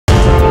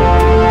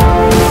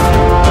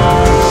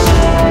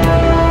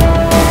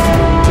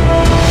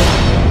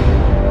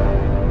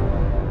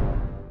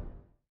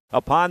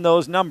upon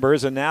those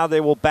numbers, and now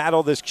they will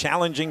battle this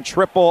challenging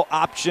triple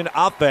option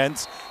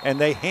offense, and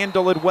they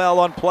handle it well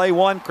on play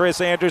one.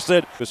 Chris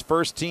Anderson, his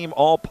first team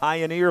all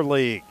Pioneer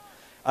League.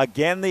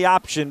 Again, the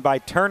option by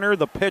Turner.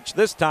 The pitch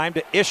this time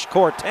to Ish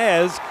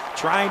Cortez,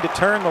 trying to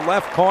turn the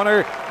left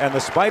corner, and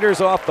the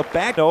Spiders off the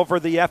back over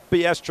the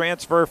FBS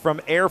transfer from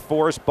Air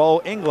Force,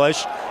 Bo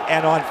English.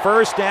 And on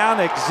first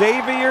down,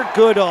 Xavier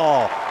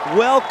Goodall.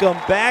 Welcome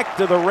back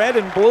to the red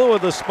and blue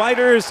of the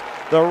Spiders.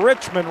 The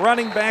Richmond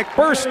running back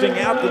bursting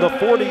out to the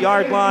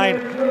 40-yard line.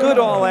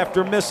 Goodall,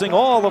 after missing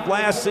all of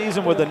last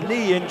season with a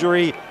knee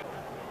injury.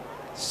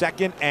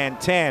 2nd and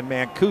 10.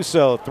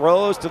 Mancuso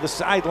throws to the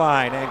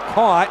sideline and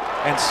caught,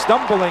 and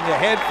stumbling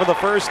ahead for the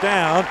first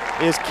down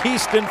is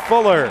Keaston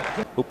Fuller,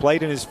 who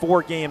played in his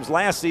 4 games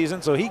last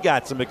season, so he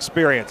got some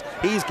experience.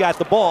 He's got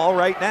the ball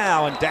right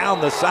now, and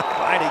down the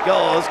sideline he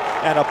goes,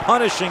 and a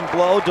punishing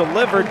blow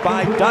delivered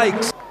by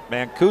Dykes.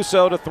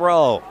 Mancuso to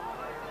throw.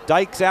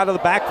 Dykes out of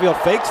the backfield,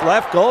 fakes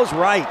left, goes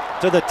right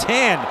to the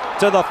 10,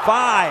 to the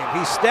 5.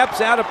 He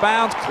steps out of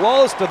bounds,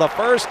 close to the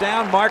first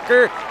down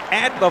marker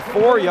at the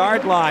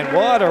 4-yard line.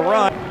 What a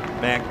run.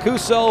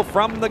 Mancuso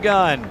from the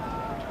gun.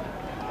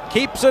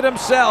 Keeps it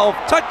himself.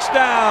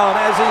 Touchdown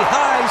as he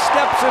high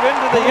steps it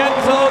into the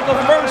end zone.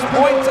 The first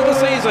points of the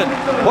season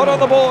put on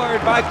the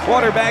board by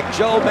quarterback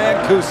Joe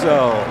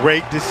Mancuso.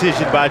 Great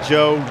decision by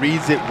Joe.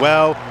 Reads it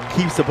well.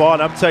 Keeps the ball.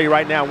 And I'm telling you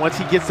right now, once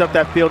he gets up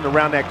that field and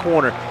around that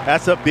corner,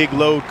 that's a big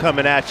load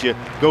coming at you.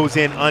 Goes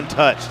in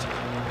untouched.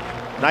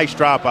 Nice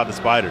drop by the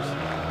Spiders.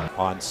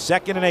 On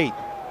 2nd and 8,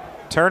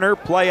 Turner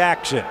play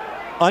action.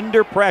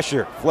 Under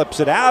pressure. Flips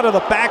it out of the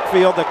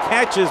backfield. The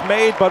catch is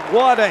made, but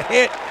what a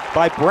hit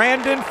by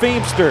Brandon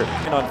Feemster.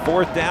 And on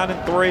 4th down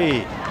and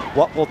 3.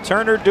 What will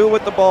Turner do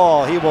with the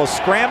ball? He will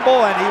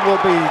scramble and he will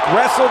be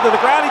wrestled to the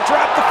ground. He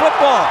dropped the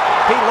football.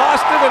 He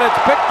lost it, and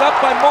it's picked up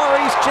by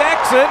Maurice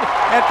Jackson.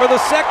 And for the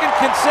 2nd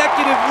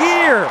consecutive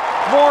year,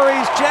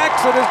 Maurice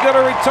Jackson is going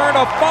to return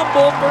a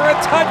fumble for a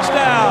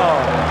touchdown.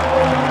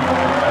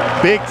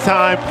 Big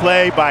time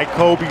play by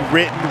Kobe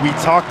Ritten. We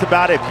talked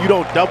about it. If you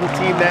don't double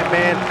team that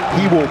man,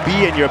 he will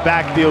be in your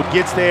backfield.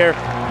 Gets there,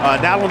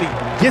 not only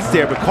gets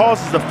there, but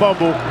causes the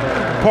fumble.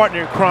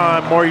 Partner in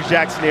crime, Maurice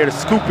Jackson there to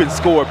scoop and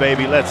score,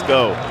 baby. Let's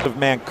go. Of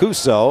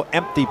Mancuso,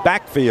 empty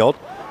backfield.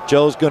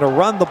 Joe's going to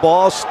run the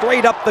ball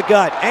straight up the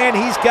gut, and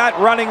he's got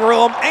running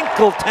room.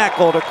 Ankle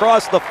tackled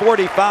across the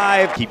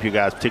 45. Keep you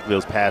guys,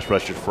 particularly those pass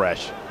rushers,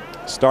 fresh.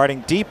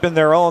 Starting deep in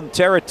their own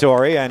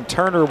territory, and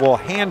Turner will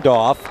hand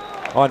off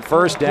on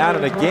first down,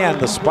 and again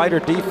the Spider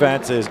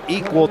defense is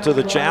equal to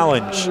the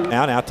challenge.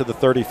 Down out to the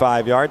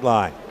 35-yard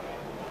line.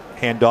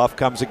 Handoff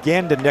comes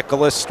again to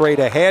Nicholas straight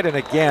ahead, and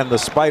again the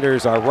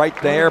Spiders are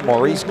right there.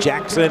 Maurice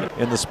Jackson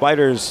in the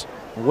Spiders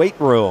weight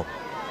room.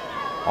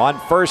 On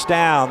first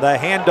down, the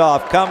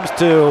handoff comes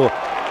to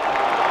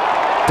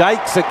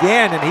Dykes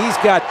again, and he's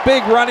got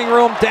big running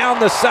room down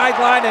the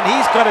sideline, and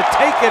he's going to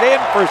take it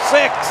in for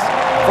 6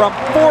 from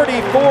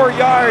 44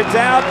 yards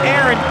out.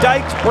 Aaron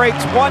Dykes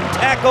breaks 1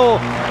 tackle,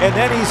 and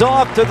then he's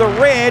off to the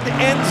red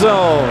end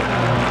zone.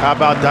 How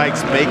about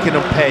Dykes making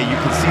them pay? You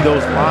can see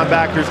those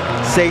linebackers,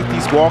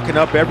 safeties walking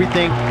up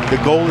everything.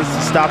 The goal is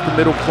to stop the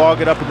middle,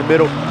 clog it up in the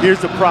middle. Here's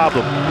the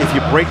problem. If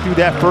you break through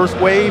that first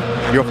wave,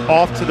 you're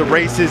off to the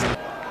races.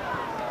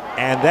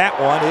 And that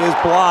one is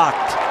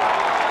blocked.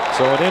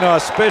 So an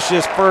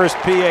inauspicious first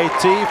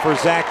PAT for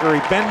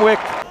Zachary Benwick.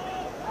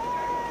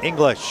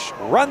 English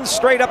runs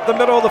straight up the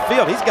middle of the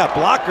field. He's got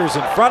blockers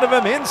in front of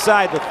him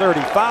inside the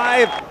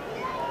 35.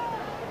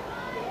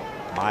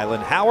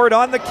 Mylan Howard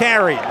on the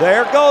carry.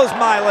 There goes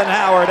Mylan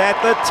Howard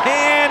at the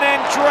 10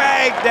 and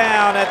dragged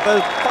down at the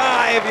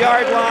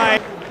 5-yard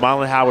line.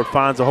 Mylan Howard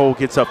finds a hole,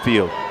 gets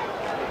upfield.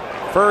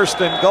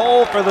 1st and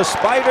goal for the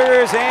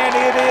Spiders, and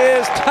it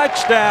is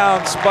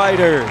touchdown,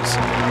 Spiders.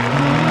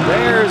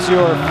 There's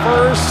your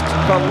first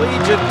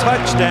collegiate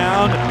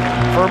touchdown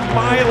for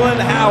Mylan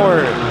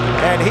Howard.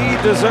 And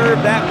he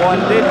deserved that one,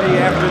 didn't he?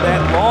 After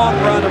that long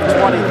run of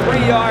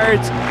 23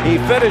 yards, he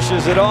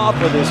finishes it off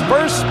with his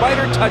first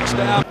Spider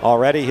touchdown.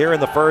 Already here in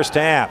the first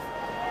half.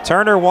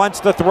 Turner wants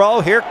to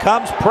throw. Here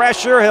comes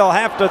pressure. He'll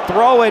have to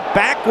throw it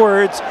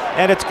backwards,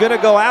 and it's going to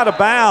go out of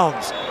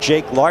bounds.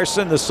 Jake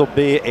Larson, this will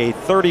be a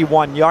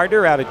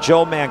 31-yarder out of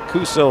Joe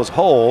Mancuso's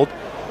hold.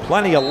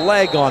 Plenty of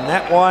leg on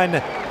that one,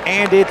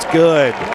 and it's good.